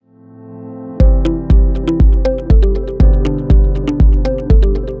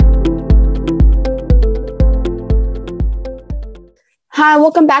Hi,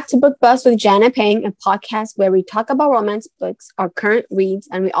 welcome back to Book Buzz with Jana Payne, a podcast where we talk about romance books, our current reads,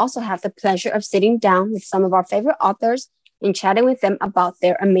 and we also have the pleasure of sitting down with some of our favorite authors and chatting with them about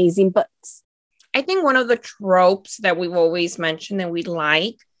their amazing books. I think one of the tropes that we've always mentioned and we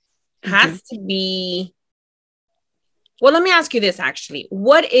like has to be... Well, let me ask you this, actually.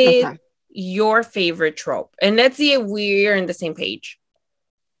 What is your favorite trope? And let's see if we're on the same page.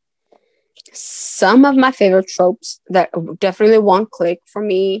 Some of my favorite tropes that definitely won't click for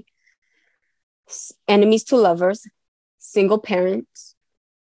me: enemies to lovers, single parents,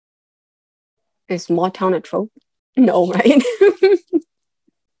 a small town a trope. No, right?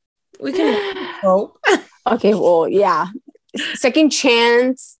 We can trope. Okay, well, yeah. Second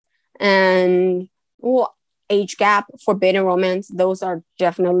chance and age gap, forbidden romance. Those are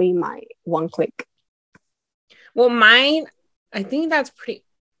definitely my one click. Well, mine, I think that's pretty...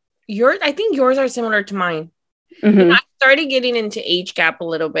 I think yours are similar to mine. I started getting into age gap a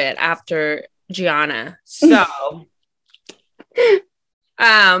little bit after Gianna. So,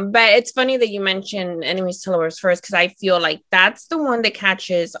 but it's funny that you mentioned enemies to lovers first, because I feel like that's the one that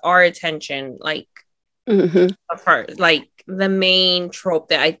catches our attention, like first, like the main trope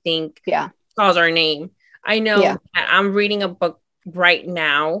that I think calls our name. I know I'm reading a book right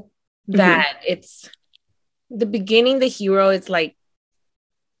now that it's the beginning. The hero is like,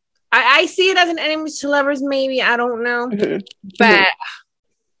 I see it as an enemies to lovers, maybe. I don't know. But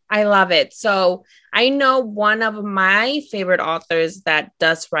I love it. So I know one of my favorite authors that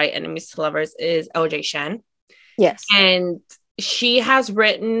does write enemies to lovers is LJ Shen. Yes. And she has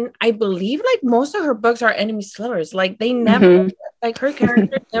written, I believe, like most of her books are enemies to lovers. Like they never, like her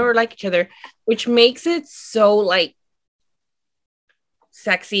characters never like each other, which makes it so like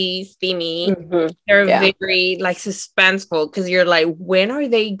sexy, steamy. They're very like suspenseful, because you're like, when are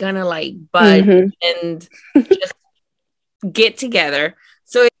they gonna like bud and just get together?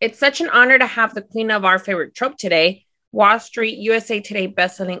 So it's such an honor to have the queen of our favorite trope today, Wall Street USA Today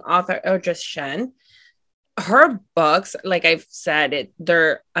bestselling author LJ Shen. Her books, like I've said,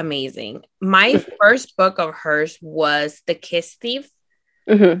 they're amazing. My first book of hers was The Kiss Thief.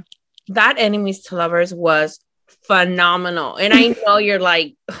 That enemies to lovers was phenomenal. And I know you're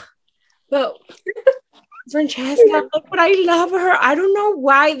like, but Francesca, look, but I love her. I don't know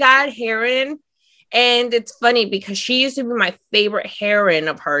why that heroine. And it's funny because she used to be my favorite heroine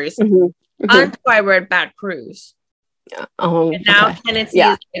of hers until I read Bad Cruise. And now Tennessee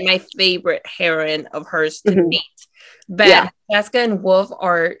is my favorite heroine of hers to date. But Jessica and Wolf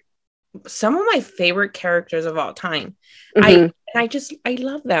are some of my favorite characters of all time. I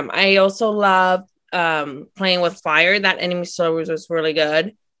love them. I also love Playing with Fire. That enemies to lovers was really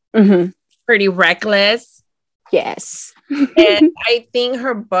good. Pretty Reckless. Yes. And I think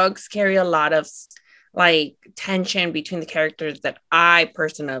her books carry a lot of like tension between the characters that I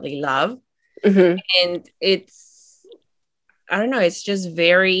personally love. And it's, I don't know, it's just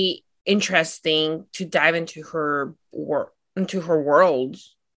very interesting to dive into her world.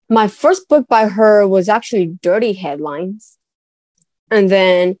 My first book by her was actually Dirty Headlines. And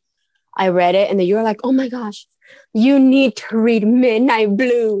then I read it, and then you were like, oh my gosh, you need to read Midnight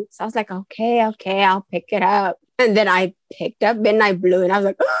Blue. So I was like, okay, I'll pick it up. And then I picked up Midnight Blue, and I was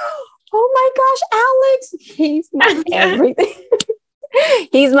like, oh my gosh, Alex, he's my everything.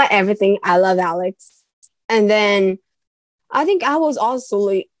 He's my everything. I love Alex. And then I think I was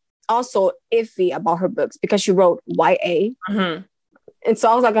also iffy about her books because she wrote YA. And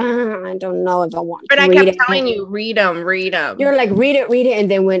so I was like, I don't know if I want to read it. But I kept telling you, read them. You're like, read it. And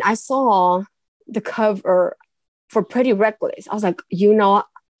then when I saw the cover for Pretty Reckless, I was like, you know,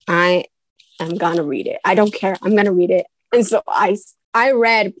 I am going to read it. I don't care. I'm going to read it. And so I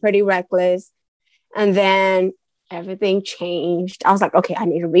read Pretty Reckless, and then everything changed. I was like, okay, I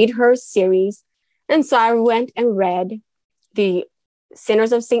need to read her series. And so I went and read the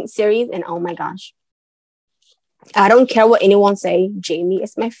Sinners of Saint series, and oh my gosh, I don't care what anyone say, Jamie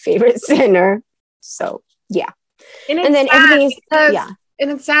is my favorite sinner. So yeah. And then everything is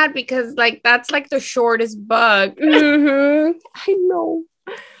and it's sad because like that's like the shortest book. I know.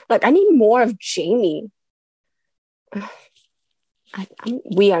 Like I need more of Jamie.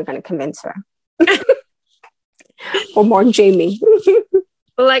 We are gonna convince her for more Jamie.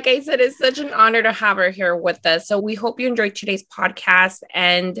 But like I said, it's such an honor to have her here with us. So we hope you enjoyed today's podcast,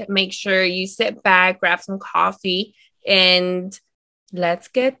 and make sure you sit back, grab some coffee, and let's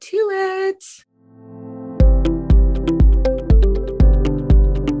get to it.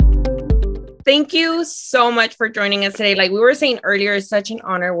 Thank you so much for joining us today. Like we were saying earlier, it's such an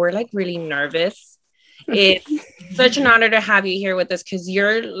honor. We're like really nervous. It's such an honor to have you here with us because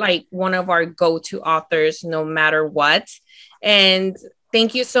you're like one of our go-to authors no matter what. And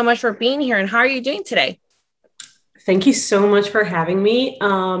thank you so much for being here. And how are you doing today? Thank you so much for having me.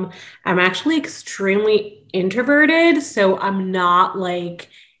 I'm actually extremely introverted, so I'm not like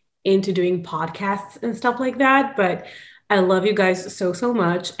into doing podcasts and stuff like that, but I love you guys so, so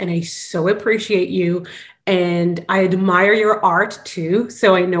much, and I so appreciate you. And I admire your art too,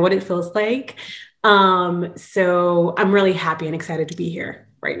 so I know what it feels like. So I'm really happy and excited to be here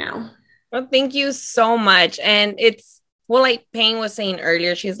right now. Well, thank you so much. And it's, well, like Payne was saying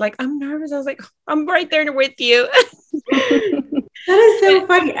earlier, she's like, I'm nervous. I was like, I'm right there with you. That is so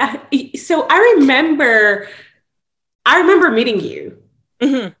funny. So I remember meeting you,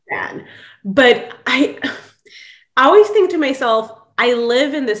 man, but I always think to myself, I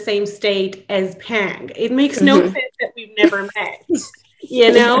live in the same state as Pang. It makes no sense that we've never met,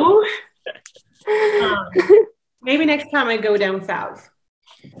 you know? Maybe next time I go down south.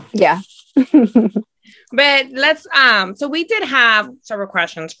 Yeah. But let's so we did have several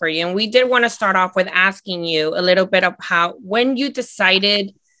questions for you, and we did want to start off with asking you a little bit of how when you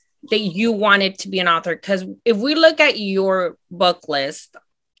decided that you wanted to be an author, because if we look at your book list,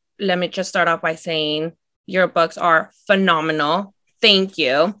 let me just start off by saying your books are phenomenal. Thank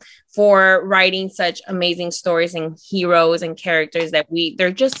you for writing such amazing stories and heroes and characters that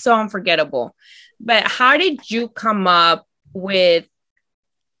they're just so unforgettable. But how did you come up with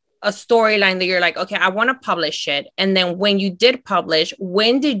a storyline that you're like, okay, I want to publish it? And then when you did publish,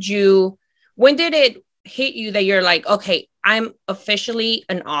 when did it hit you that you're like, okay, I'm officially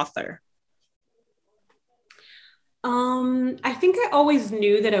an author? I think I always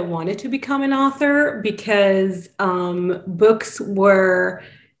knew that I wanted to become an author because books were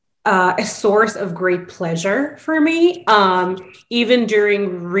a source of great pleasure for me, even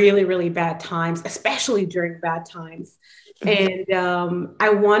during really, really bad times, especially during bad times. And I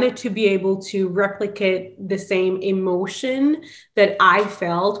wanted to be able to replicate the same emotion that I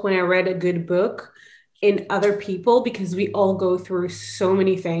felt when I read a good book in other people, because we all go through so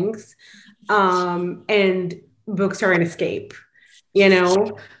many things. And books are an escape, you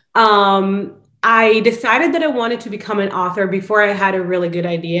know? I decided that I wanted to become an author before I had a really good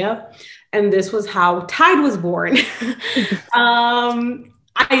idea. And this was how Tide was born.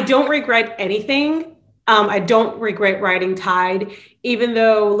 I don't regret anything. I don't regret writing Tide, even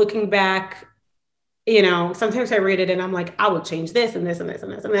though looking back, sometimes I read it and I'm like, I would change this and this and this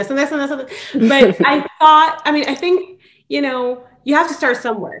and this and this and this and this. And this. But I think, you have to start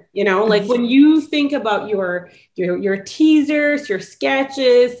somewhere, like when you think about your teasers, your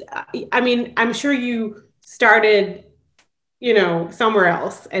sketches, I'm sure you started, somewhere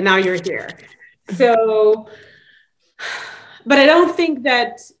else and now you're here. So, but I don't think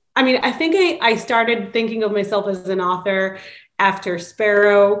that, I think I started thinking of myself as an author after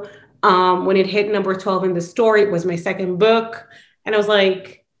Sparrow. When it hit number 12 in the store, it was my second book. And I was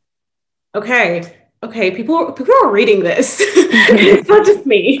like, okay, people are reading this. It's not just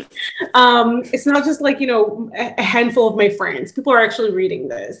me. It's not just like, a handful of my friends. People are actually reading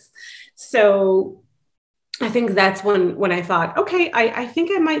this. So I think that's when I thought, okay, I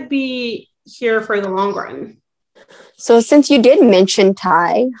think I might be here for the long run. So since you did mention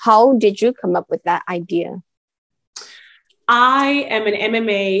Tide, how did you come up with that idea? I am an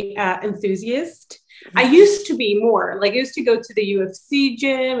MMA enthusiast. I used to be more like I used to go to the UFC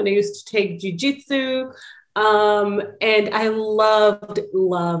gym and I used to take jujitsu. And I loved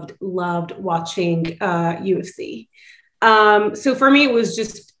watching UFC. So for me, it was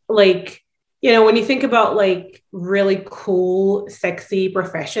just like, when you think about like really cool, sexy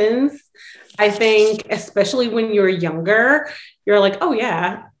professions, I think especially when you're younger, you're like, oh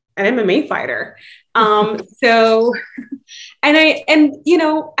yeah, an MMA fighter. So and I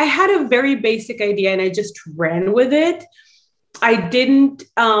had a very basic idea and I just ran with it. I didn't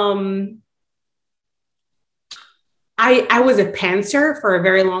I was a pantser for a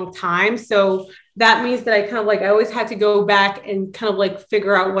very long time. So that means that I always had to go back and kind of like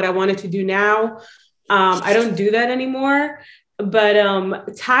figure out what I wanted to do now. I don't do that anymore.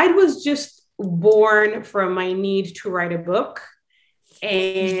 But Tide was just born from my need to write a book.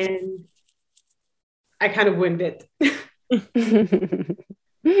 And I kind of winged it.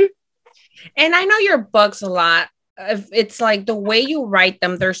 And I know your books a lot. It's like the way you write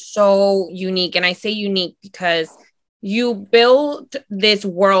them, they're so unique. And I say unique because you build this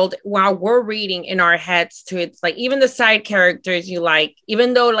world while we're reading in our heads too. It's like even the side characters you like,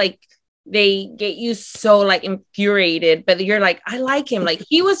 even though like they get you so like infuriated, but you're like, I like him. Like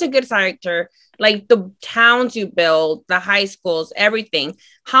he was a good character. Like the towns you build, the high schools, everything.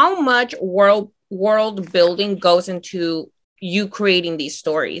 How much world building goes into you creating these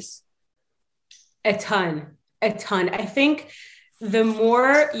stories? A ton. a ton. I think the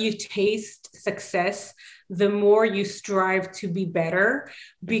more you taste success, the more you strive to be better,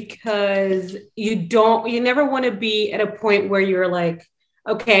 because you never want to be at a point where you're like,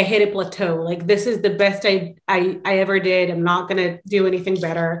 okay, I hit a plateau. Like, this is the best I ever did. I'm not going to do anything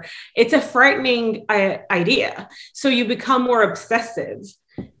better. It's a frightening idea. So you become more obsessive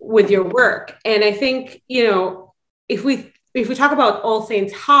with your work. And I think, if we talk about All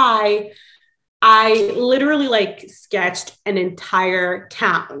Saints High, I literally like sketched an entire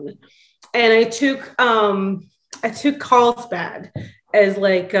town, and I took Carlsbad as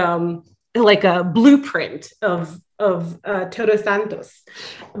like a blueprint of Todos Santos.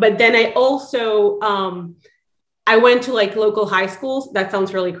 But then I also I went to like local high schools. That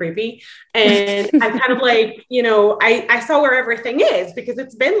sounds really creepy. And I kind of like, I saw where everything is, because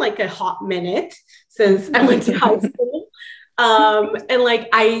it's been like a hot minute since I went to high school. And like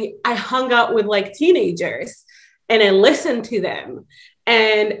I hung out with like teenagers and I listened to them.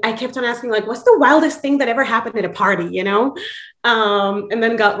 And I kept on asking, like, what's the wildest thing that ever happened at a party, And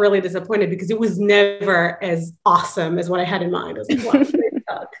then got really disappointed because it was never as awesome as what I had in mind. I was like,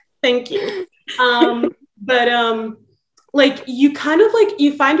 wow, thank you. But like, you kind of like,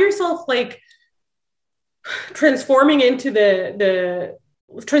 you find yourself like transforming into the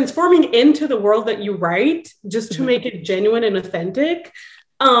world that you write, just to make it genuine and authentic.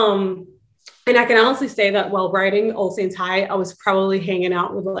 And I can honestly say that while writing All Saints High, I was probably hanging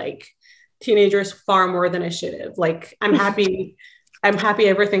out with like teenagers far more than I should have. Like, I'm happy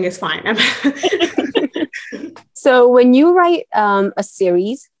everything is fine. So when you write a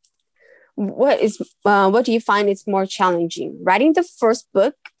series, what do you find is more challenging, writing the first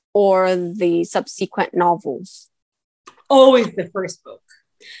book or the subsequent novels? Always the first book.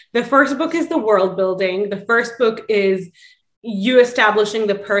 The first book is the world building. The first book is you establishing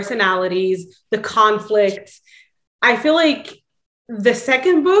the personalities, the conflicts. I feel like the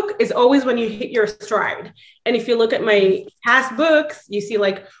second book is always when you hit your stride. And if you look at my past books, you see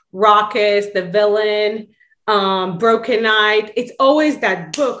like Raucous, the villain, Broken Night. It's always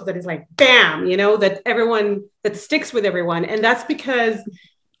that book that is like, bam, that sticks with everyone. And that's because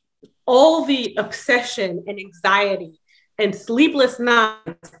all the obsession and anxiety and sleepless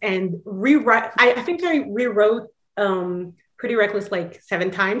nights and rewrite. I think I rewrote Pretty Reckless like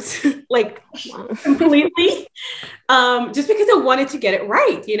 7 times, like completely, just because I wanted to get it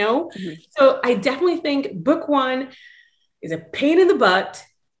right, Mm-hmm. So I definitely think book 1 is a pain in the butt.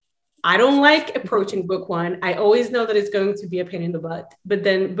 I don't like approaching book 1. I always know that it's going to be a pain in the butt. But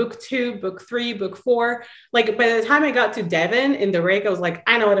then book 2, book 3, book 4, like by the time I got to Devon in the Rake, I was like,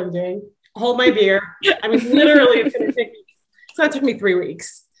 I know what I'm doing. Hold my beer. I mean, literally, it's going to take me. So it took me 3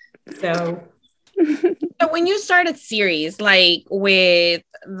 weeks. So when you start a series like with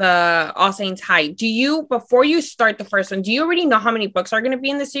the All Saints High, before you start the first one, do you already know how many books are going to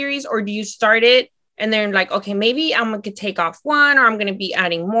be in the series, or do you start it and then like, okay, maybe I'm going to take off one, or I'm going to be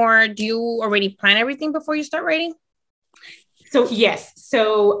adding more? Do you already plan everything before you start writing? So yes.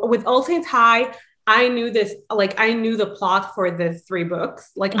 So with All Saints High, I knew the plot for the 3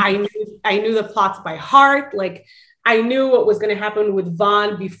 books. Like mm-hmm. I knew the plots by heart. Like I knew what was going to happen with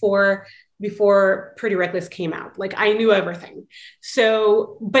Vaughn before Pretty Reckless came out. Like I knew everything.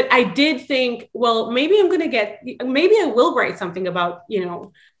 So, but I did think, well, maybe I will write something about,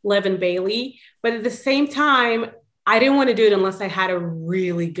 Lev and Bailey. But at the same time, I didn't want to do it unless I had a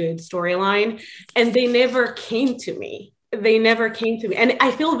really good storyline. And they never came to me. And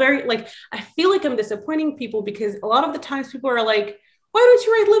I feel like I'm disappointing people, because a lot of the times people are like, why don't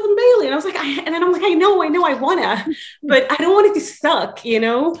you write Lev and Bailey? And I was like, I know, I wanna, but I don't want it to suck, I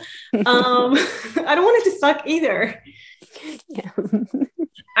don't want it to suck either. Yeah.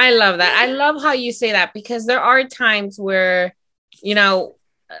 I love that. I love how you say that, because there are times where,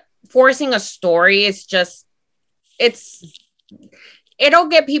 forcing a story is just, it'll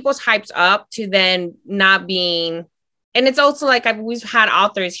get people's hypes up to then not being. And it's also like, we've had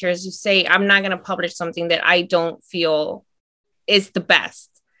authors here who say, I'm not going to publish something that I don't feel is the best.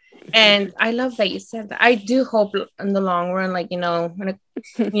 And I love that you said that. I do hope in the long run, like, in a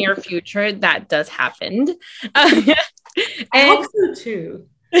near future, that does happen. I hope so too.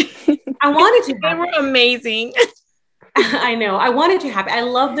 I wanted to. They were amazing. I know. I wanted to happen. I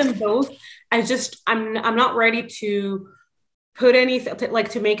love them both. I'm not ready to put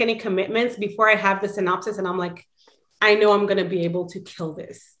to make any commitments before I have the synopsis. And I'm like, I know I'm going to be able to kill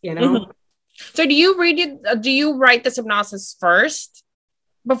this, Mm-hmm. So do you write the synopsis first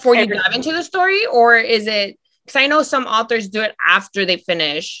before you dive into the story? Or is it, because I know some authors do it after they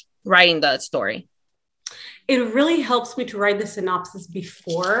finish writing the story? it really helps me to write the synopsis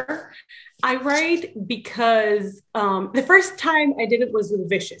before I write, because the first time I did it was with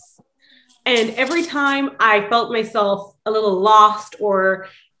Vicious. And every time I felt myself a little lost or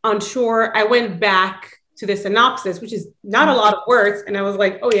unsure, I went back to the synopsis, which is not a lot of words. And I was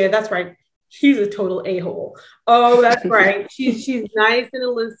like, oh, yeah, that's right. He's a total a-hole. Oh, that's right. She's nice and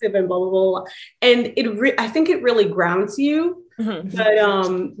elusive and blah, blah, blah. And I think it really grounds you. Mm-hmm. But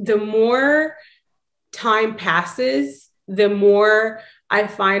the more time passes, the more I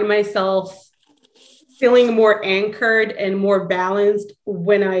find myself feeling more anchored and more balanced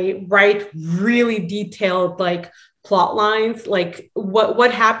when I write really detailed, like, plot lines, like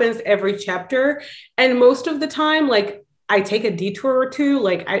what happens every chapter. And most of the time, like, I take a detour or two.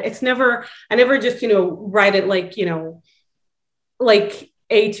 Like, I never just, write it like, like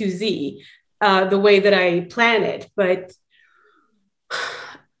A to Z, the way that I plan it. But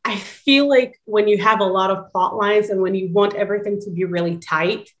I feel like when you have a lot of plot lines and when you want everything to be really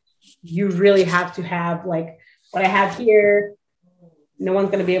tight, you really have to have, like, what I have here. No one's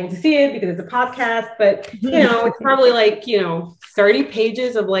going to be able to see it because it's a podcast, but it's probably like, 30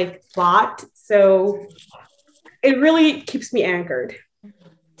 pages of, like, plot. So it really keeps me anchored.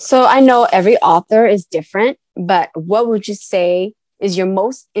 So I know every author is different, but what would you say is your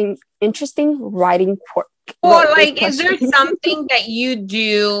most interesting writing quirk? Or, like, is there something that you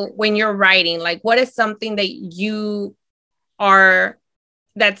do when you're writing? Like, what is something that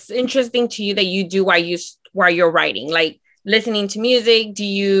that's interesting to you that you do while you're writing? Like, listening to music? Do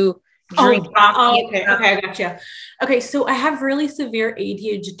you drink coffee? Okay, I gotcha. Okay, so I have really severe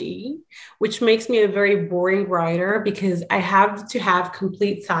ADHD, which makes me a very boring writer because I have to have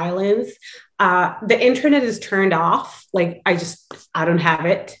complete silence. The internet is turned off. Like, I don't have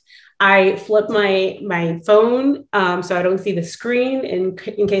it. I flip my phone so I don't see the screen in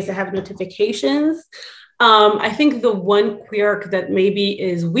case I have notifications. I think the one quirk that maybe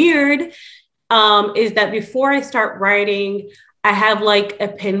is weird is that before I start writing, I have, like, a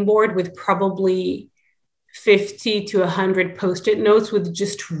pin board with probably 50 to 100 Post-it notes with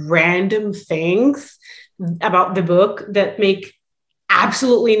just random things about the book that make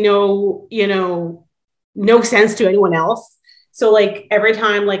absolutely no sense to anyone else. So, like, every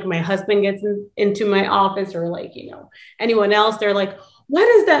time, like, my husband gets into my office or, like, anyone else, they're like, what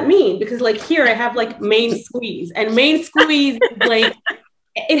does that mean? Because, like, here I have, like, main squeeze, and main squeeze, like,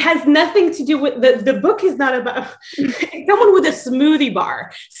 it has nothing to do with the book is not about someone with a smoothie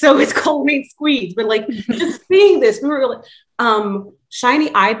bar. So it's called main squeeze. But, like, just seeing this, we were like,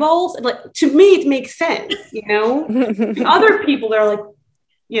 shiny eyeballs. And, like, to me, it makes sense, To other people, they're like,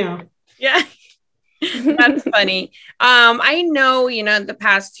 Yeah. That's funny. I know, the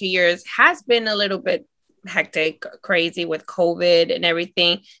past 2 years has been a little bit hectic, crazy with COVID and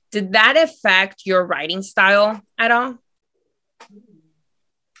everything. Did that affect your writing style at all?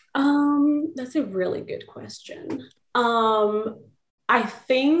 That's a really good question. I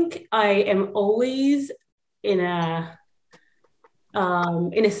think I am always in a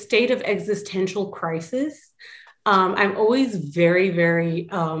state of existential crisis. I'm always very, very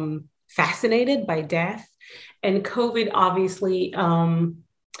fascinated by death, and COVID obviously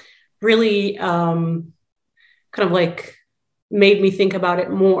really kind of, like, made me think about it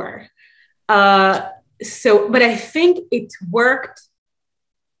more. But I think it worked,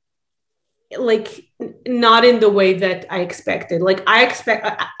 like, not in the way that I expected. Like,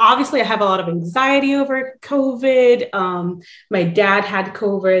 obviously I have a lot of anxiety over COVID. My dad had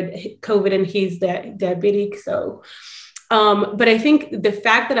COVID and he's diabetic. So, but I think the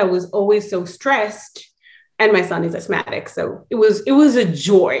fact that I was always so stressed, and my son is asthmatic, so it was a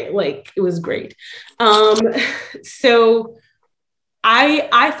joy. Like, it was great. So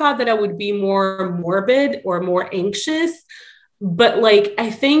I thought that I would be more morbid or more anxious, but, like, I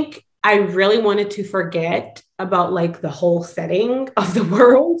think I really wanted to forget about, like, the whole setting of the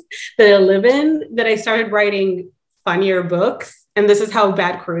world that I live in, that I started writing funnier books. And this is how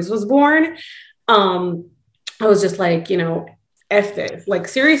Bad Cruise was born. I was just like, F this. Like,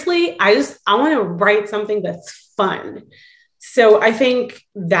 seriously, I want to write something that's fun. So I think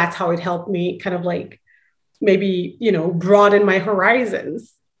that's how it helped me kind of, like, maybe, broaden my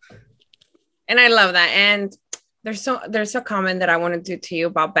horizons. And I love that. And there's a comment that I want to do to you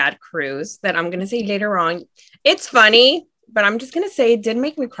about Bad Cruise that I'm going to say later on. It's funny, but I'm just going to say it did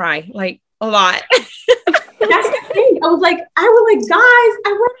make me cry, like, a lot. That's the thing. I was like, guys,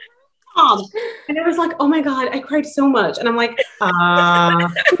 I went home. And it was like, oh my God, I cried so much. And I'm like, I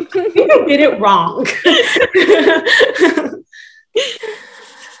think I did it wrong.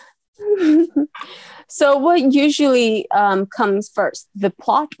 So what usually comes first, the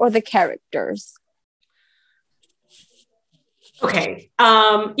plot or the characters? Okay.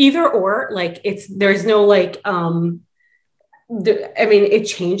 Either or, like there's no like it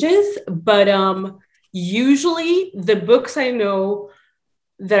changes, but usually the books I know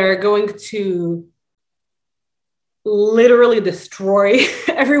that are going to literally destroy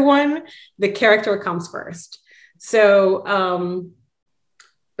everyone, the character comes first. So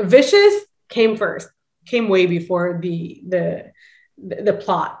Vicious came first, came way before the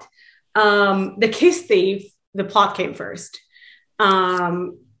plot. The Kiss Thief, the plot came first.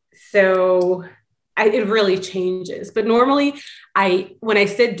 So it really changes. But normally, when I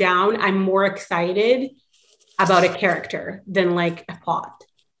sit down, I'm more excited about a character than like a plot.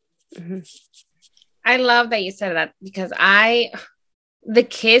 Mm-hmm. I love that you said that because The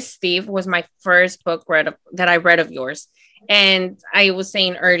Kiss Thief was my first book that I read of yours. And I was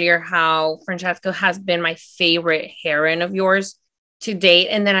saying earlier how Francesca has been my favorite heroine of yours to date.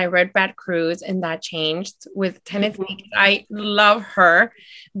 And then I read Bad Cruise and that changed with Tennessee. Mm-hmm. I love her.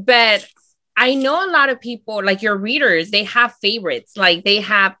 But I know a lot of people, like your readers, they have favorites. Like they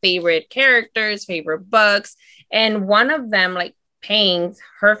have favorite characters, favorite books. And one of them, like Payne's,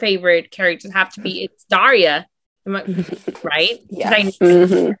 her favorite characters have to be, it's Daria. Right? Yeah.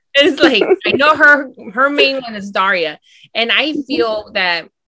 Mm-hmm. It's like I know her main one is Daria, and I feel that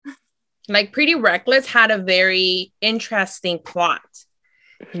like Pretty Reckless had a very interesting plot.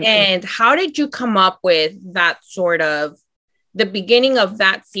 Mm-hmm. And how did you come up with that sort of the beginning of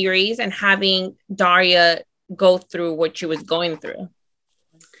that series and having Daria go through what she was going through?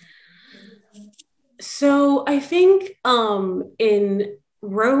 So I think in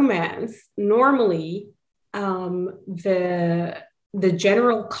romance, normally the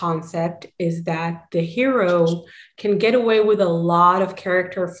general concept is that the hero can get away with a lot of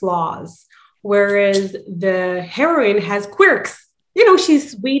character flaws, whereas the heroine has quirks. You know,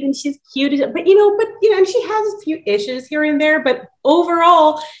 she's sweet and she's cute, and she has a few issues here and there, but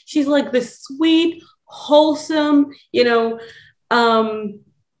overall, she's like the sweet, wholesome,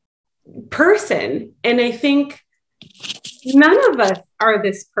 person. And I think none of us are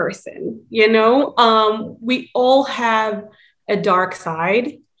this person, we all have a dark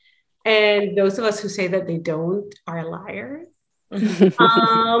side, and those of us who say that they don't are liars. And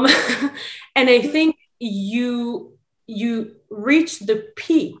I think you reach the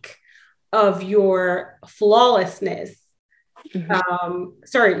peak of your flawlessness,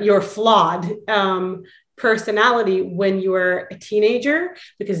 your flawed personality when you're a teenager,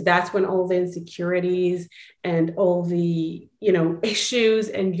 because that's when all the insecurities and all the issues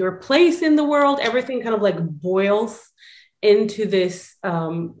and your place in the world, everything kind of like boils into this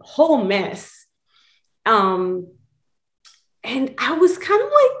whole mess. And I was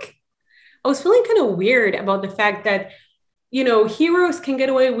feeling kind of weird about the fact that heroes can get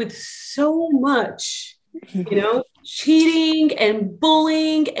away with so much, cheating and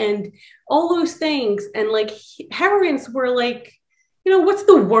bullying and all those things. And like heroines were like, what's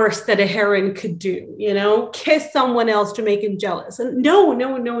the worst that a heroine could do? Kiss someone else to make him jealous. And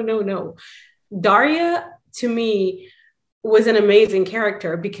no. Daria, to me, was an amazing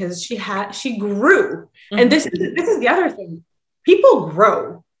character because she grew. Mm-hmm. And this is the other thing. People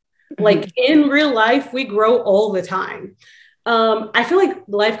grow. Mm-hmm. Like in real life, we grow all the time. I feel like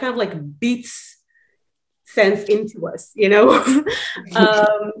life kind of like beats sense into us, and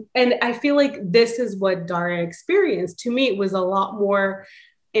I feel like this is what Daria experienced. To me, it was a lot more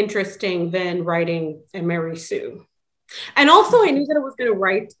interesting than writing a Mary Sue. And also I knew that I was going to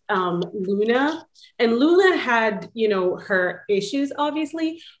write Luna, and Luna had, her issues,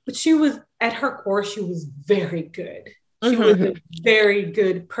 obviously, but she was, at her core, she was very good. She was a very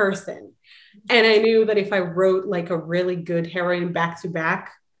good person. And I knew that if I wrote like a really good heroine back to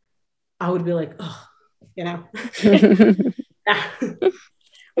back, I would be like, oh, Well,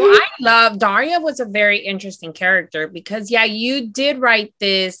 I love Daria was a very interesting character because you did write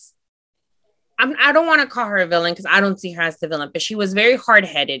this. I don't want to call her a villain because I don't see her as the villain, but she was very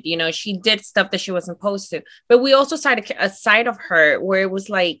hard-headed. She did stuff that she wasn't supposed to. But we also saw a side of her where it was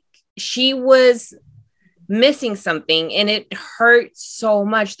like she was missing something and it hurt so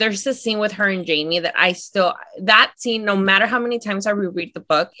much. There's this scene with her and Jamie that that scene, no matter how many times I reread the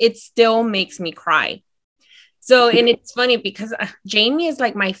book, it still makes me cry. So, and it's funny because Jamie is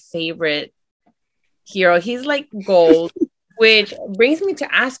like my favorite hero. He's like gold, which brings me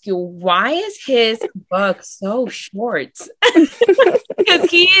to ask you, why is his book so short? Because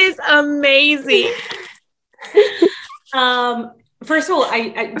he is amazing. First of all,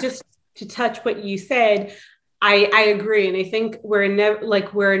 I just to touch what you said, I agree. And I think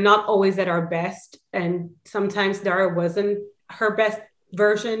we're not always at our best. And sometimes Daria wasn't her best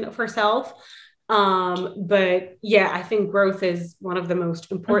version of herself. But yeah, I think growth is one of the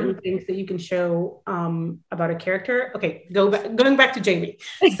most important things that you can show about a character. Okay, going back to Jamie.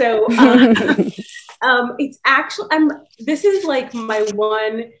 So it's actually this is like my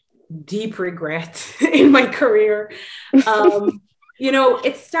one deep regret in my career.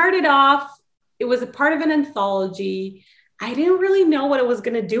 It started off, it was a part of an anthology. I didn't really know what I was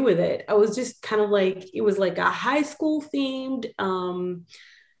going to do with it. I was just kind of like, it was like a high school themed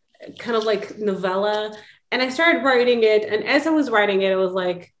kind of like novella. And I started writing it. And as I was writing it, I was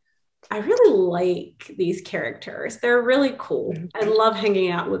like, I really like these characters. They're really cool. I love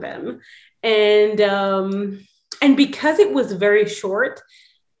hanging out with them. And because it was very short,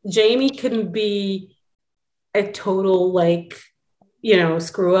 Jamie couldn't be a total like,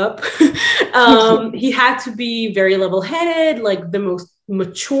 screw up. He had to be very level-headed, like the most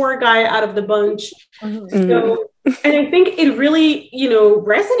mature guy out of the bunch. So, and I think it really,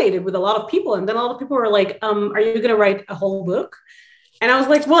 resonated with a lot of people. And then a lot of people were like, are you going to write a whole book? And I was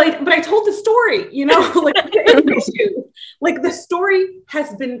like, well, but I told the story, like the story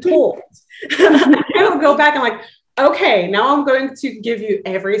has been told. I will go back and like, okay, now I'm going to give you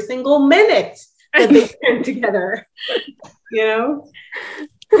every single minute that they spend together,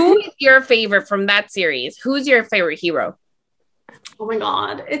 Who is your favorite from that series? Who's your favorite hero? Oh my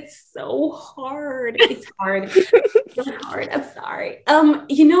God, it's so hard. It's hard. It's really hard. I'm sorry.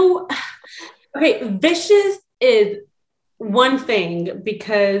 Okay, Vicious is one thing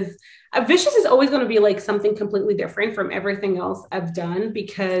because Vicious is always going to be like something completely different from everything else I've done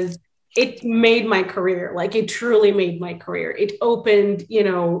because it made my career. Like it truly made my career. It opened,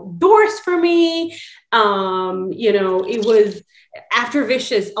 doors for me. It was after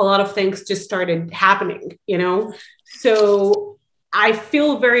Vicious, a lot of things just started happening, So I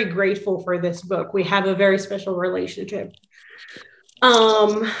feel very grateful for this book. We have a very special relationship.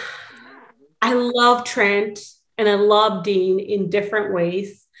 I love Trent and I love Dean in different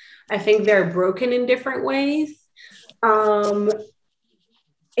ways. I think they're broken in different ways.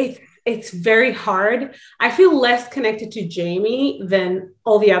 It's very hard. I feel less connected to Jamie than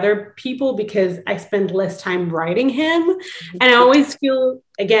all the other people because I spend less time writing him. And I always feel,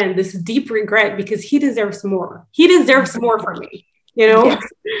 again, this deep regret because he deserves more. He deserves more from me, Yes.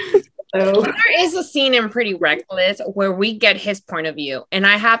 So. There is a scene in Pretty Reckless where we get his point of view. And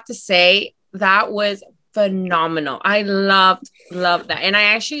I have to say that was phenomenal. I loved that. And I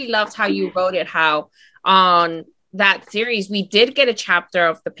actually loved how you wrote it, how on that series, we did get a chapter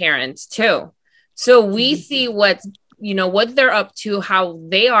of the parents too. So we see what they're up to, how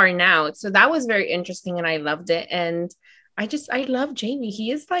they are now. So that was very interesting and I loved it. And I love Jamie.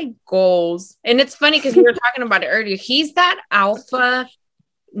 He is like goals. And it's funny because we were talking about it earlier. He's that alpha,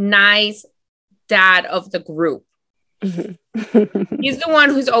 nice dad of the group. He's the one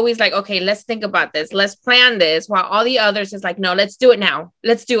who's always like, okay, let's think about this. Let's plan this. While all the others is like, no, let's do it now.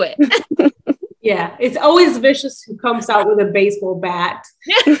 Let's do it. Yeah, it's always Vicious who comes out with a baseball bat.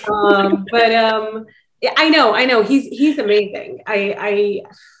 Yeah, I know. He's amazing.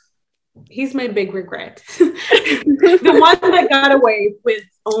 He's my big regret. The one that got away with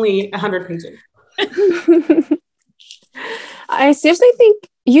only 100 pages. I seriously think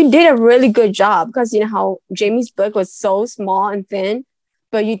you did a really good job because how Jamie's book was so small and thin,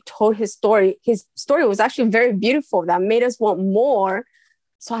 but you told his story. His story was actually very beautiful. That made us want more.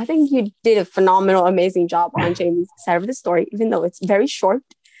 So I think you did a phenomenal, amazing job on Jamie's side of the story, even though it's very short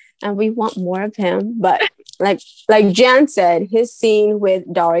and we want more of him. But like Jan said, his scene with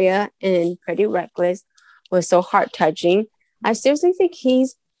Daria in Pretty Reckless was so heart-touching. I seriously think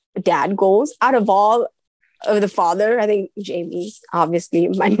he's dad goals out of all of the father. I think Jamie's obviously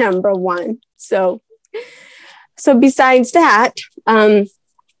my number one. So besides that,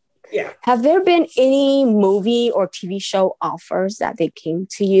 yeah. Have there been any movie or TV show offers that they came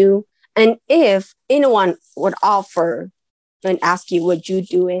to you? And if anyone would offer and ask you, would you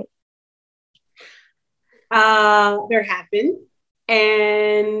do it? There have been.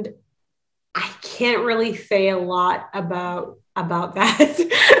 And I can't really say a lot about that.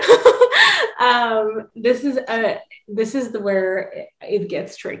 This is where it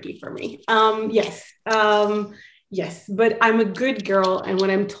gets tricky for me. Yes, but I'm a good girl, and when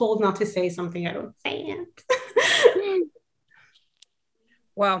I'm told not to say something, I don't say it.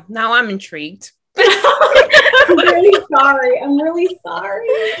 Well, now I'm intrigued. I'm really sorry.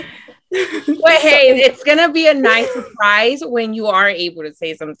 But hey, it's gonna be a nice surprise when you are able to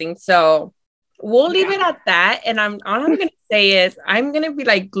say something. So we'll leave it at that. And all I'm gonna say is I'm gonna be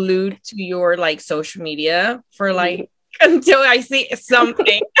like glued to your like social media for like until I see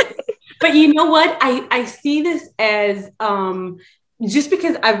something. But you know what? I see this as just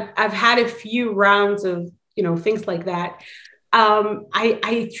because I've had a few rounds of, you know, things like that.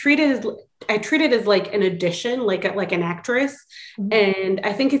 I treat it as like an addition, like an actress. And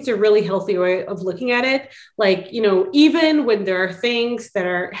I think it's a really healthy way of looking at it. Like, you know, even when there are things that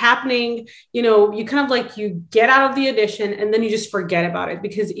are happening, you know, you kind of like, you get out of the audition and then you just forget about it.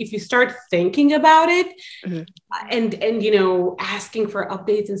 Because if you start thinking about it and, you know, asking for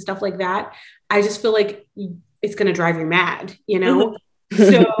updates and stuff like that, I just feel like it's going to drive you mad, you know?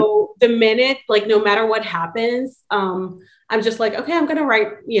 So the minute, like, no matter what happens, I'm just like, okay, I'm going to write,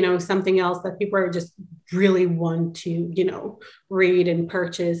 you know, something else that people are just really want to, you know, read and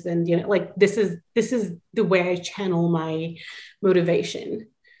purchase. And, you know, like, this is the way I channel my motivation.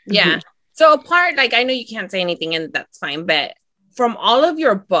 Yeah. So apart, like, I know you can't say anything and that's fine, but from all of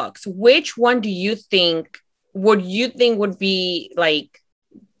your books, which one do you think would be like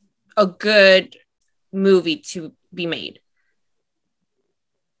a good movie to be made?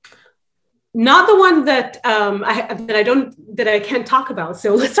 Not the one that I can't talk about.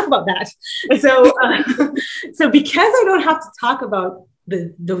 So let's talk about that. So because I don't have to talk about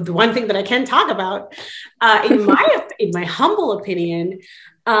the one thing that I can talk about, in my humble opinion,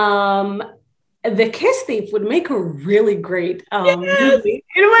 The Kiss Thief would make a really great movie,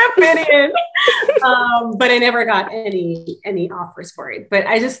 in my opinion. But I never got any offers for it. But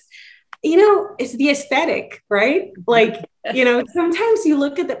I just, you know, it's the aesthetic, right? Like, you know, sometimes you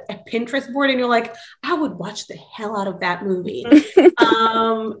look at the Pinterest board and you're like, I would watch the hell out of that movie.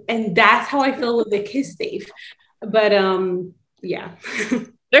 And that's how I feel with The Kiss Thief. But yeah.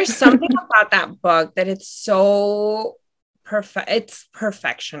 There's something about that book that it's so perfect. It's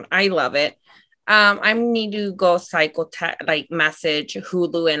perfection. I love it. I need to go message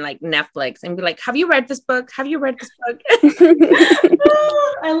Hulu and like Netflix and be like, have you read this book? Have you read this book?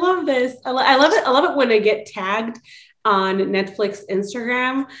 I love this. I love it. I love it when I get tagged on Netflix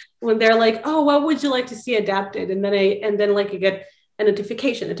Instagram when they're like, oh, what would you like to see adapted? And then like you get a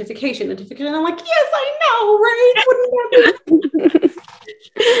notification. And I'm like, yes, I know, right? Wouldn't that be?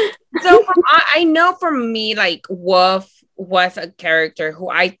 So I know for me, like, Wolf was a character who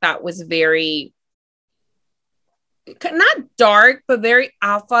I thought was very, not dark, but very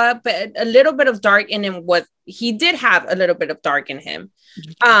alpha, but a little bit of dark in him. He did have a little bit of dark in him.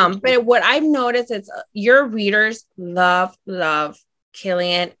 But what I've noticed is your readers love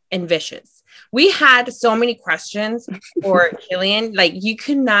Killian and Vicious. We had so many questions for Killian, like you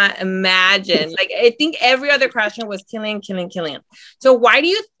could not imagine. Like, I think every other question was Killian. So why do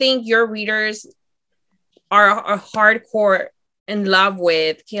you think your readers are hardcore in love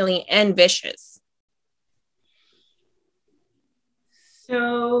with Killian and Vicious?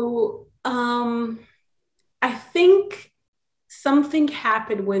 So I think something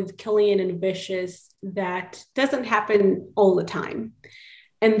happened with Killian and Vicious that doesn't happen all the time.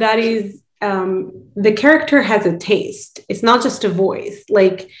 And that is the character has a taste. It's not just a voice.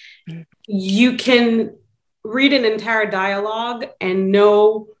 Like, you can read an entire dialogue and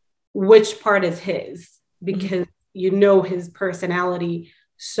know which part is his because you know his personality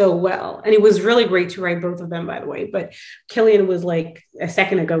so well. And it was really great to write both of them, by the way. But Killian was like a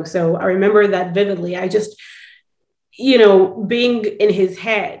second ago. So I remember that vividly. I just, you know, being in his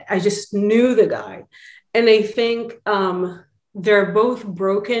head, I just knew the guy. And I think they're both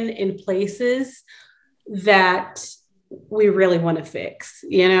broken in places that we really want to fix,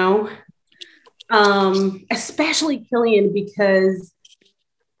 you know? Especially Killian, because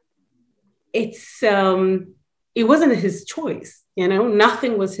it wasn't his choice, you know?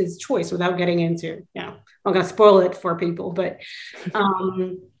 Nothing was his choice, without getting into, you know, I'm going to spoil it for people, but,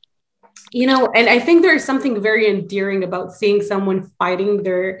 you know, and I think there's something very endearing about seeing someone fighting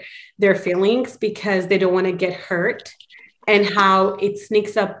their feelings because they don't want to get hurt, and how it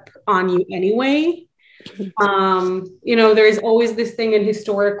sneaks up on you anyway. You know, there's always this thing in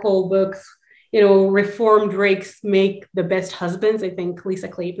historical books, you know, reformed rakes make the best husbands. I think Lisa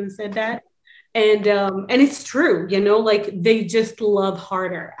Clayton said that. And it's true, you know, like they just love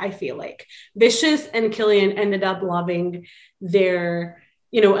harder. I feel like Vicious and Killian ended up loving their,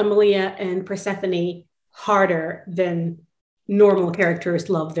 you know, Emilia and Persephone harder than normal characters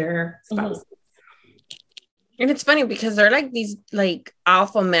love their spouses. And it's funny because they're like these like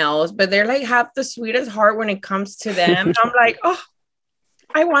alpha males, but they're like have the sweetest heart when it comes to them. And I'm like, oh,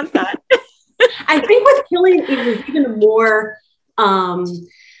 I want that. I think with Killian, it was even more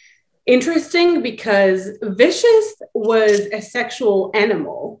interesting because Vicious was a sexual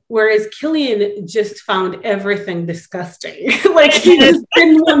animal. Whereas Killian just found everything disgusting. Like he just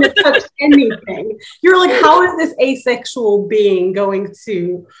didn't want to touch anything. You're like, how is this asexual being going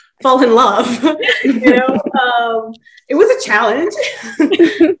to fall in love? It was a challenge.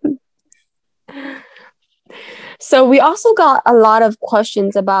 So we also got a lot of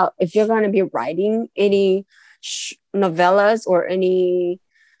questions about if you're going to be writing any novellas or any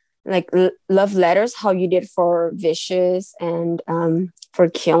like love letters, how you did for Vicious and for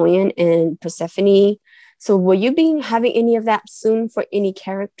Killian and Persephone. So will you be having any of that soon for any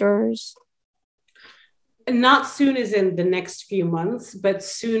characters? Not soon as in the next few months, but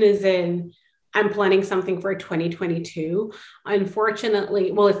soon as in I'm planning something for 2022.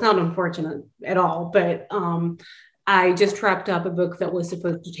 Unfortunately, well, it's not unfortunate at all, but I just wrapped up a book that was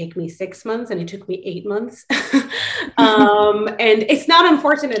supposed to take me 6 months and it took me 8 months. And it's not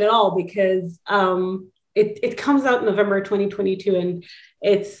unfortunate at all because it comes out in November 2022 and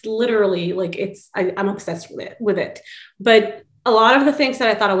it's literally like I'm obsessed with it. But a lot of the things that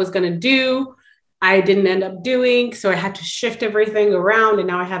I thought I was going to do, I didn't end up doing. So I had to shift everything around. And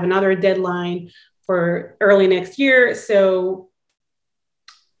now I have another deadline for early next year. So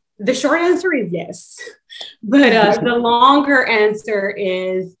the short answer is yes. But the longer answer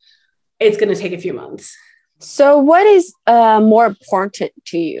is it's going to take a few months. So what is more important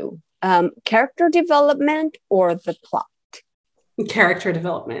to you? Character development or the plot? Character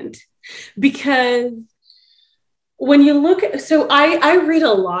development. Because when you look at, so I read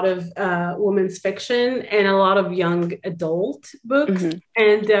a lot of women's fiction and a lot of young adult books. Mm-hmm.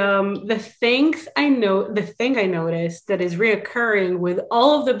 And the thing I noticed that is reoccurring with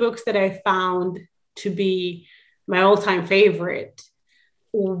all of the books that I found to be my all-time favorite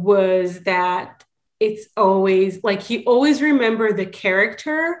was that it's always like, you always remember the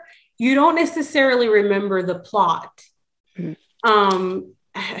character. You don't necessarily remember the plot. Mm-hmm.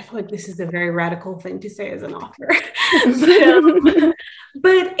 I feel like this is a very radical thing to say as an author,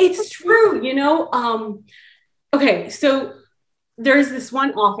 but it's true, Okay, so there's this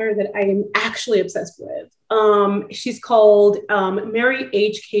one author that I am actually obsessed with. She's called Mary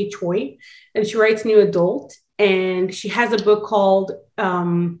H.K. Choi, and she writes new adult, and she has a book called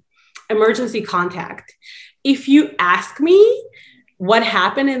Emergency Contact. If you ask me what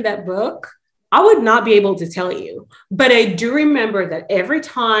happened in that book, I would not be able to tell you, but I do remember that every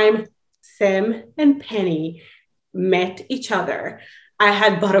time Sam and Penny met each other, I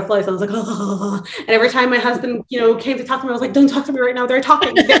had butterflies. I was like, oh, and every time my husband, came to talk to me, I was like, don't talk to me right now. They're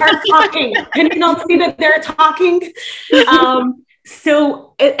talking. They are talking. Can you not see that they're talking?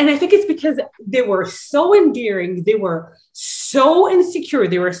 So, and I think it's because they were so endearing. They were so insecure.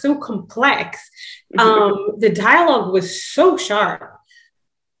 They were so complex. The dialogue was so sharp.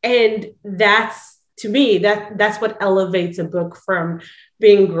 And that's, to me, that's what elevates a book from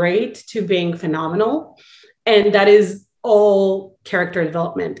being great to being phenomenal. And that is all character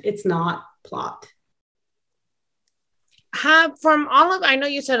development. It's not plot. From all of, I know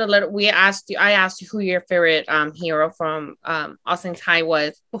you said a little, I asked you who your favorite hero from Austin Tye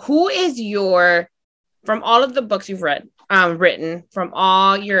was. Who is from all of the books you've written, from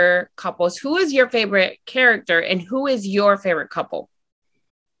all your couples, who is your favorite character and who is your favorite couple?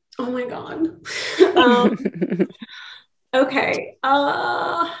 Oh my God. Okay.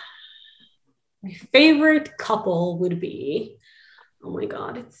 My favorite couple would be, oh my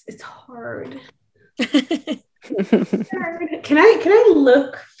God, it's hard. Can I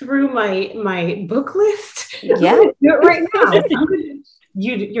look through my book list? Yeah. I'm gonna do it right now.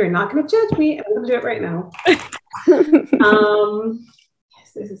 You're not gonna judge me. I'm gonna do it right now. Yes,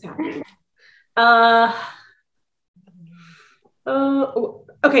 this is happening.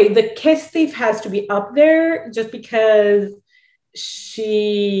 Okay, the Kiss Thief has to be up there just because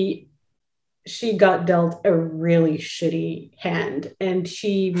she got dealt a really shitty hand and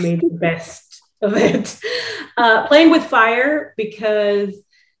she made the best of it. Playing with Fire, because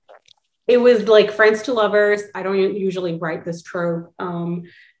it was like friends to lovers. I don't usually write this trope. And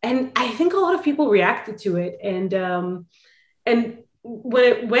I think a lot of people reacted to it. And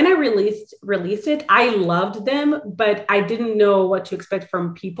when I released it, I loved them, but I didn't know what to expect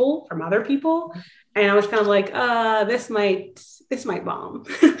from other people. And I was kind of like, this might bomb.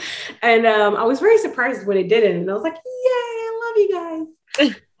 And I was very surprised when it didn't. And I was like, yay, I love you guys.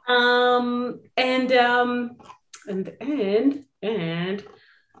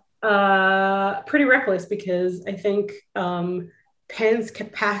 And Pretty Reckless, because I think Pen's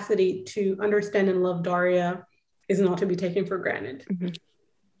capacity to understand and love Daria is not to be taken for granted. Mm-hmm.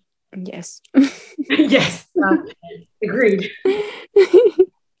 Yes. Yes. Agreed.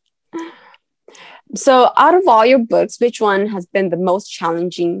 So out of all your books, which one has been the most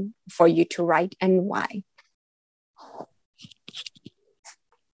challenging for you to write and why?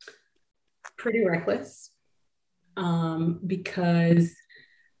 Pretty Reckless. Because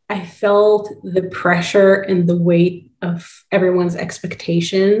I felt the pressure and the weight of everyone's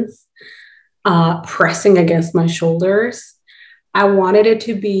expectations pressing against my shoulders. I wanted it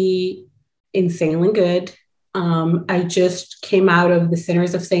to be insanely good. I just came out of the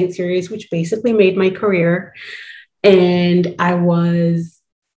Sinners of Saints series, which basically made my career. And I was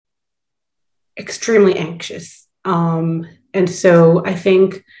extremely anxious. And so I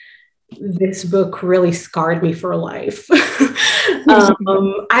think this book really scarred me for life.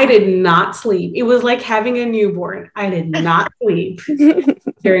 I did not sleep. It was like having a newborn. I did not sleep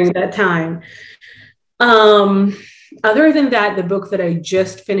during that time. Other than that, the book that I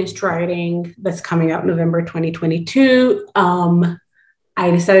just finished writing, that's coming out November 2022,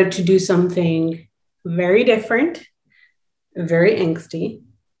 I decided to do something very different, very angsty,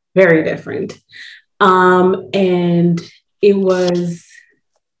 very different. And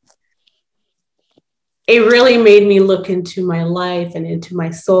it really made me look into my life and into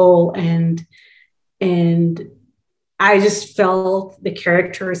my soul, and I just felt the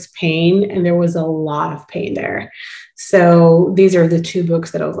character's pain, and there was a lot of pain there. So these are the two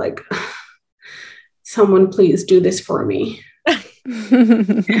books that I was like, someone please do this for me.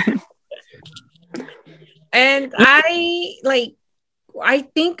 And I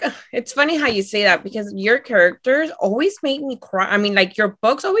think it's funny how you say that, because your characters always make me cry. I mean, like, your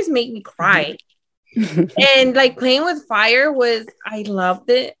books always make me cry. And like Playing with Fire I loved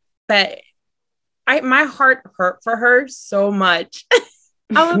it, but my heart hurt for her so much.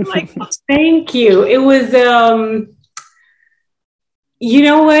 I was like, oh. Thank you. It was, you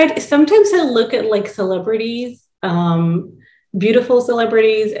know what? Sometimes I look at like celebrities, beautiful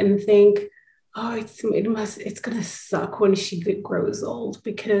celebrities, and think, oh, it's gonna suck when she grows old,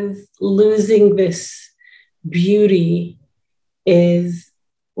 because losing this beauty is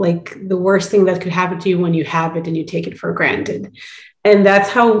like the worst thing that could happen to you when you have it and you take it for granted. And that's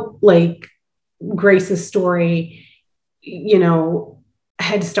how like Grace's story,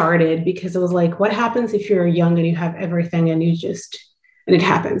 had started, because it was like, what happens if you're young and you have everything and and it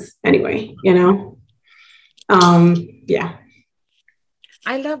happens anyway, yeah.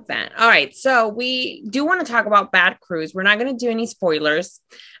 I love that. All right. So we do want to talk about Bad Cruise. We're not going to do any spoilers,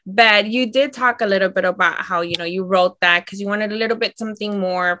 but you did talk a little bit about how, you wrote that because you wanted a little bit something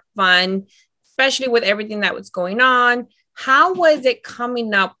more fun, especially with everything that was going on. How was it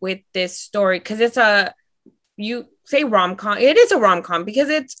coming up with this story? Because you say rom-com. It is a rom-com because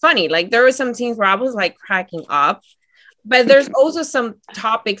it's funny. Like, there were some scenes where I was like cracking up, but there's also some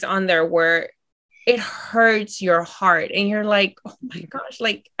topics on there where it hurts your heart and you're like, oh my gosh,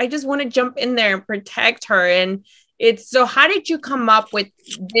 like, I just want to jump in there and protect her. And so how did you come up with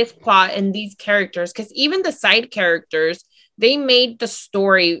this plot and these characters? Because even the side characters, they made the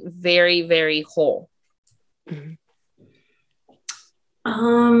story very, very whole.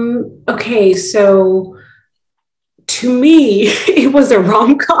 Okay, so to me, it was a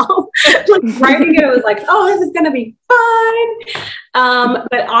rom-com. Like, writing it, I was like, oh, this is going to be fun.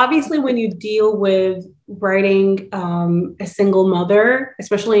 But obviously, when you deal with writing a single mother,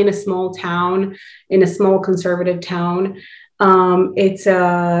 especially in a small town, in a small conservative town,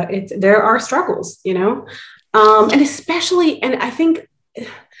 there are struggles, and especially, and I think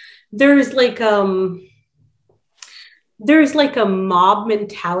there's like a mob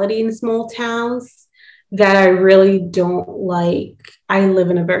mentality in small towns that I really don't like. I live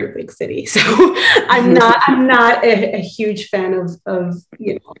in a very big city, so I'm not a huge fan of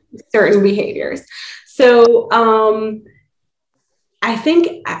certain behaviors. So I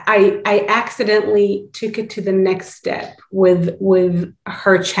think I accidentally took it to the next step with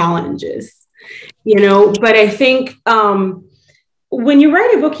her challenges, But I think when you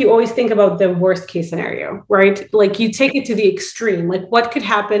write a book, you always think about the worst case scenario, right? Like, you take it to the extreme, like what could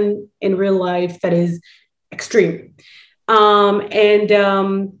happen in real life that is extreme. And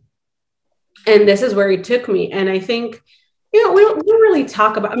this is where it took me. And I think, we don't really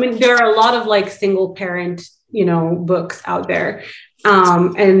talk about, I mean, there are a lot of like single parent, books out there.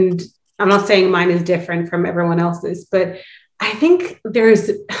 And I'm not saying mine is different from everyone else's, but I think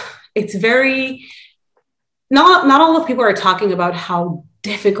it's very, not all of people are talking about how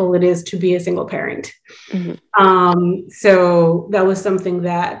difficult it is to be a single parent. Mm-hmm. So that was something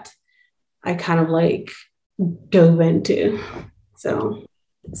that I kind of like dove into. So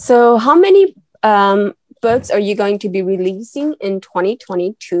how many books are you going to be releasing in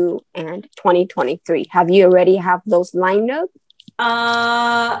 2022 and 2023? Have you already have those lined up?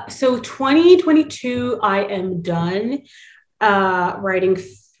 So 2022, I am done writing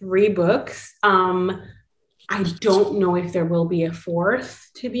 3 books. I don't know if there will be a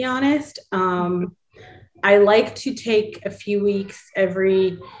 4th, to be honest. I like to take a few weeks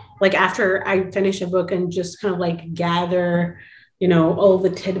after I finish a book and just kind of like gather, all the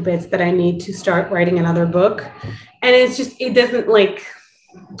tidbits that I need to start writing another book. And it doesn't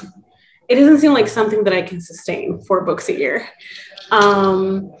seem like something that I can sustain 4 books a year.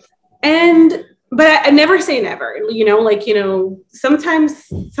 But I never say never, sometimes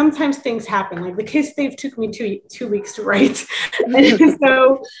things happen. Like The Kiss Thief took me two weeks to write. And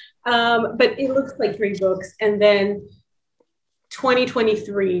so, but it looks like 3 books. And then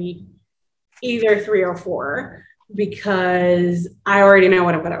 2023, either 3 or 4, because I already know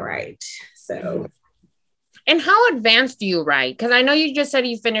what I'm going to write. So. And how advanced do you write? Because I know you just said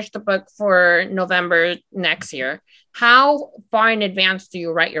you finished the book for November next year. How far in advance do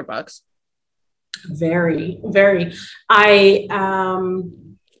you write your books? Very, very. I'm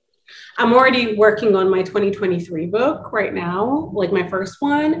already working on my 2023 book right now, like my first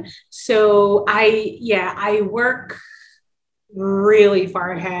one. So I work really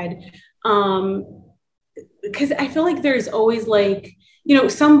far ahead. Because I feel like there's always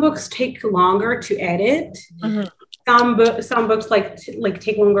some books take longer to edit. Mm-hmm. Some books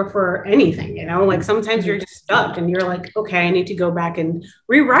take longer for anything, like sometimes you're just stuck and you're like, okay, I need to go back and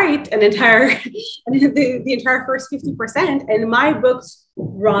rewrite the entire first 50%. And my books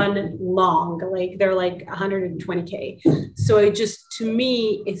run long, they're like 120K. So to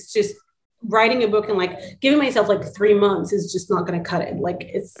me, it's just writing a book and giving myself 3 months is just not going to cut it.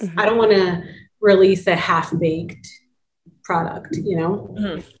 Mm-hmm. I don't want to release a half-baked product,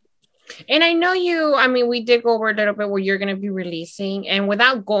 Mm-hmm. And I know we did go over a little bit where you're going to be releasing, and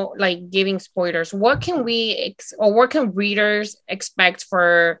without giving spoilers, what can what can readers expect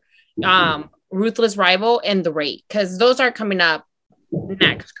for Ruthless Rival and The Rake? Because those are coming up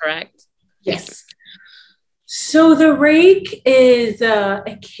next, correct? Yes. So The Rake is a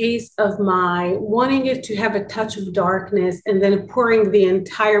case of my wanting it to have a touch of darkness and then pouring the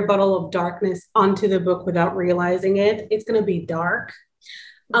entire bottle of darkness onto the book without realizing it. It's going to be dark.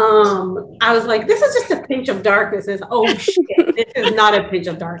 I was like, this is just a pinch of darkness. Oh shit, this is not a pinch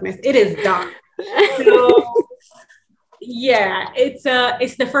of darkness. It is dark. So yeah, it's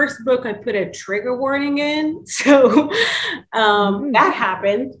the first book I put a trigger warning in. So that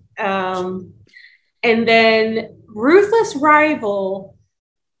happened. And then Ruthless Rival,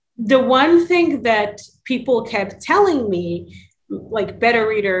 the one thing that people kept telling me, beta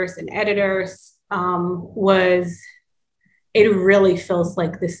readers and editors, was it really feels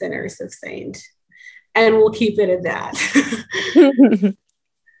like The Sinners of Saint. And we'll keep it at that.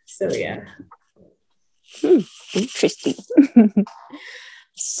 So, yeah. Interesting.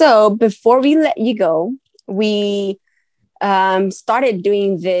 So before we let you go, we started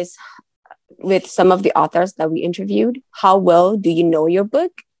doing this with some of the authors that we interviewed. How well do you know your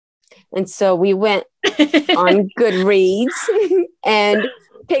book? And so we went on Goodreads and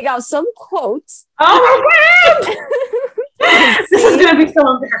pick out some quotes. Oh my God! This is going to be so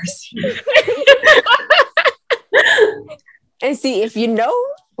embarrassing. And see if you know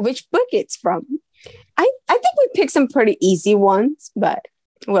which book it's from. I think we picked some pretty easy ones, but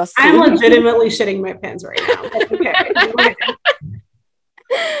we'll see. I'm legitimately shitting my pants right now. That's okay.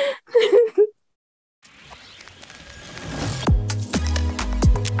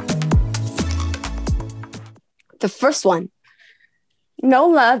 The first one. No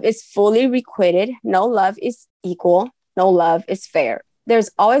love is fully requited. No love is equal. No love is fair.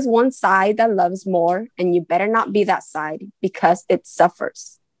 There's always one side that loves more, and you better not be that side because it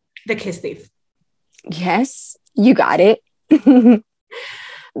suffers. The Kiss Thief. Yes, you got it.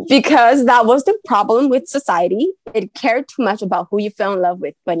 Because that was the problem with society. It cared too much about who you fell in love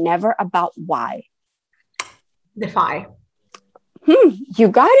with, but never about why. Defy. You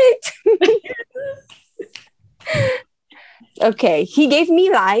got it. Okay, he gave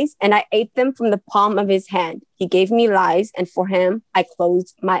me lies and I ate them from the palm of his hand. He gave me lies and for him, I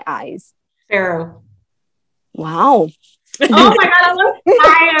closed my eyes. Pharaoh. Wow. Oh my God, I'm on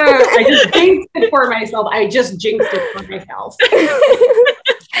fire. I just jinxed it for myself.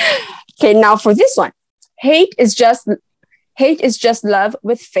 Okay, now for this one. Hate is just love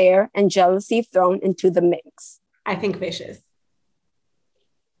with fear and jealousy thrown into the mix. I think Vicious.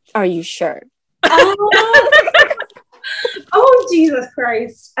 Are you sure? Oh, Jesus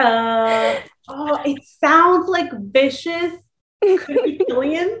Christ. It sounds like Vicious. Could it be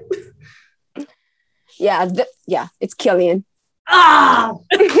Killian? Yeah, it's Killian. Ah!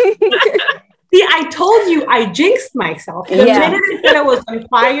 See, I told you I jinxed myself. The minute I said I was on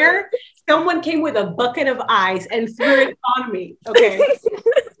fire, someone came with a bucket of ice and threw it on me. Okay.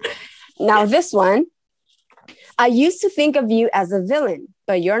 Now this one. I used to think of you as a villain,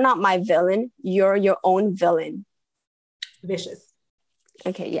 but you're not my villain. You're your own villain. Vicious.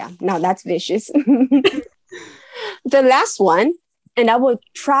 Okay, yeah. Now that's vicious. The last one. And I would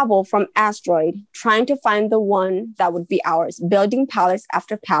travel from asteroid, trying to find the one that would be ours, building palace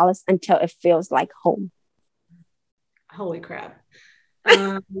after palace until it feels like home. Holy crap.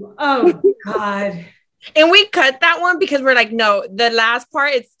 Oh, God. And we cut that one because we're like, no, the last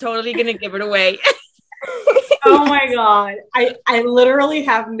part, it's totally going to give it away. Oh, my God. I literally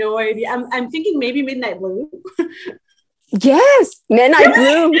have no idea. I'm thinking maybe Midnight Blue. Yes, Midnight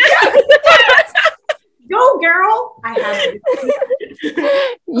Blue. Go, girl. I have it.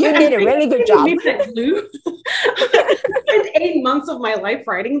 You did a really good job. Blue. Spent 8 months of my life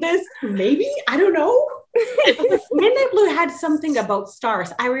writing this. Maybe. I don't know. Midnight Blue had something about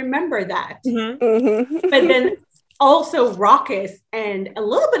stars. I remember that. Mm-hmm. Mm-hmm. But then also raucous and a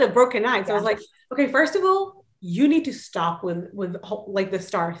little bit of Broken Eyes. So I was like, okay, first of all, you need to stop with like the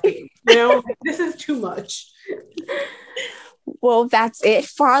star theme. You know, this is too much. Well, that's it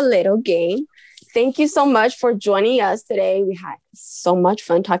for our little game. Thank you so much for joining us today. We had so much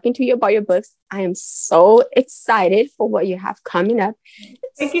fun talking to you about your books. I am so excited for what you have coming up.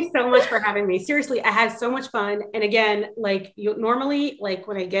 Thank you so much for having me. Seriously, I had so much fun. And again, like you normally, like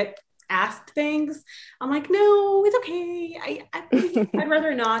when I get asked things, I'm like, no, it's okay. I'd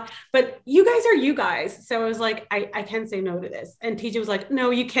rather not. But you guys are you guys. So I was like, I can say no to this. And TJ was like,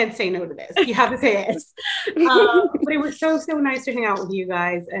 no, you can't say no to this. You have to say yes. But it was so nice to hang out with you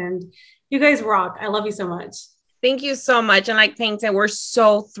guys. And you guys rock. I love you so much. Thank you so much. And like Pink said, we're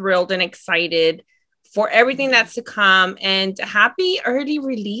so thrilled and excited for everything that's to come. And happy early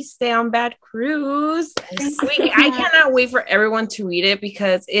release day on Bad Cruise. I cannot wait for everyone to read it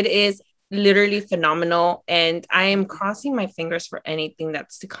because it is literally phenomenal. And I am crossing my fingers for anything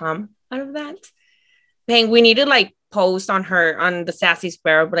that's to come out of that. Pink, we need to like post on the Sassy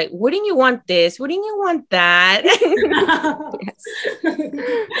Sparrow, but like, wouldn't you want this? Wouldn't you want that?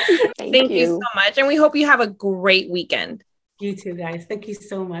 Thank you so much. And we hope you have a great weekend. You too, guys. Thank you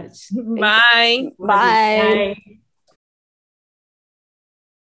so much. Bye. Bye.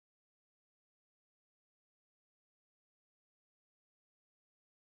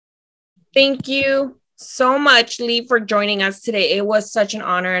 Thank you so much, Lee, for joining us today. It was such an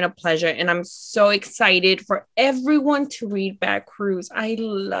honor and a pleasure. And I'm so excited for everyone to read Bad Cruise. I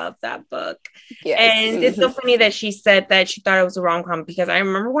love that book. Yes. And it's so funny that she said that she thought it was a rom-com because I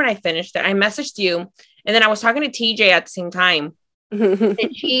remember when I finished it, I messaged you and then I was talking to TJ at the same time.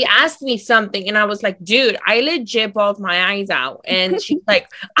 And she asked me something and I was like, dude, I legit bawled my eyes out. And she's like,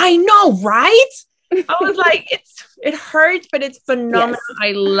 I know, right? I was like, it hurts, but it's phenomenal. Yes.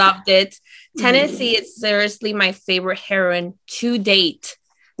 I loved it. Tennessee is seriously my favorite heroine to date.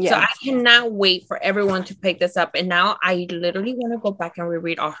 Yes. So I cannot wait for everyone to pick this up. And now I literally want to go back and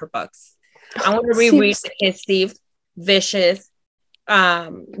reread all her books. I want to reread Kiss Thief, Vicious,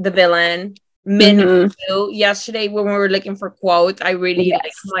 The Villain, Midnight Blue. Yesterday when we were looking for quotes, I really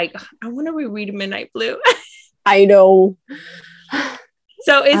like I want to reread Midnight Blue. I know.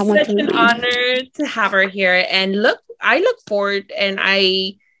 So it's such an honor to have her here. And I look forward and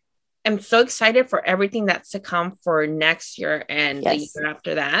I am so excited for everything that's to come for next year and the year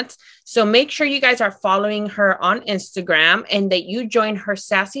after that. So make sure you guys are following her on Instagram and that you join her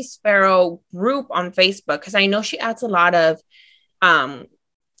Sassy Sparrow group on Facebook because I know she adds a lot of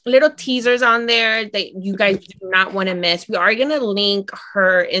little teasers on there that you guys do not want to miss. We are going to link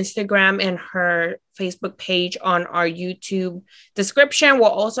her Instagram and her Facebook page on our YouTube description. We'll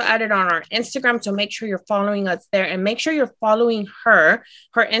also add it on our Instagram. So make sure you're following us there and make sure you're following her.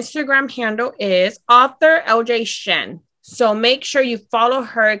 Her Instagram handle is author LJ Shen. So make sure you follow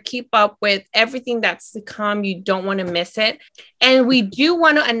her, keep up with everything that's to come. You don't want to miss it. And we do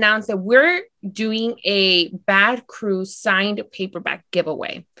want to announce that we're doing a Bad Cruise signed paperback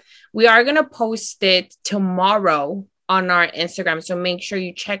giveaway. We are going to post it tomorrow on our Instagram. So make sure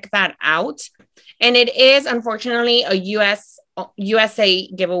you check that out. And it is unfortunately a USA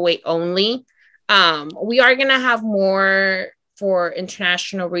giveaway only. We are going to have more for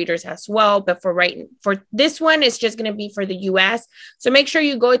international readers as well. But for this one, it's just going to be for the US. So make sure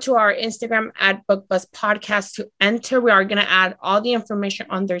you go to our Instagram at BookBuzz Podcast to enter. We are going to add all the information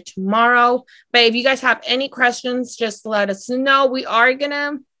on there tomorrow. But if you guys have any questions, just let us know.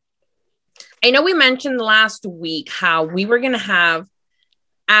 I know we mentioned last week how we were going to have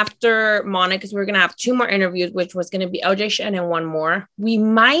after Monica's, we were going to have 2 more interviews, which was going to be LJ Shen and 1 more. We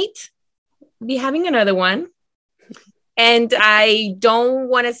might be having another one. And we don't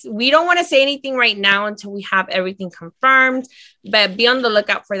want to say anything right now until we have everything confirmed, but be on the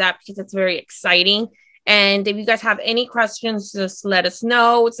lookout for that because it's very exciting. And if you guys have any questions, just let us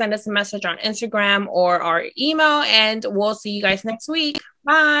know. Send us a message on Instagram or our email, and we'll see you guys next week.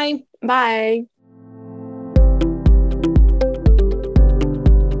 Bye. Bye.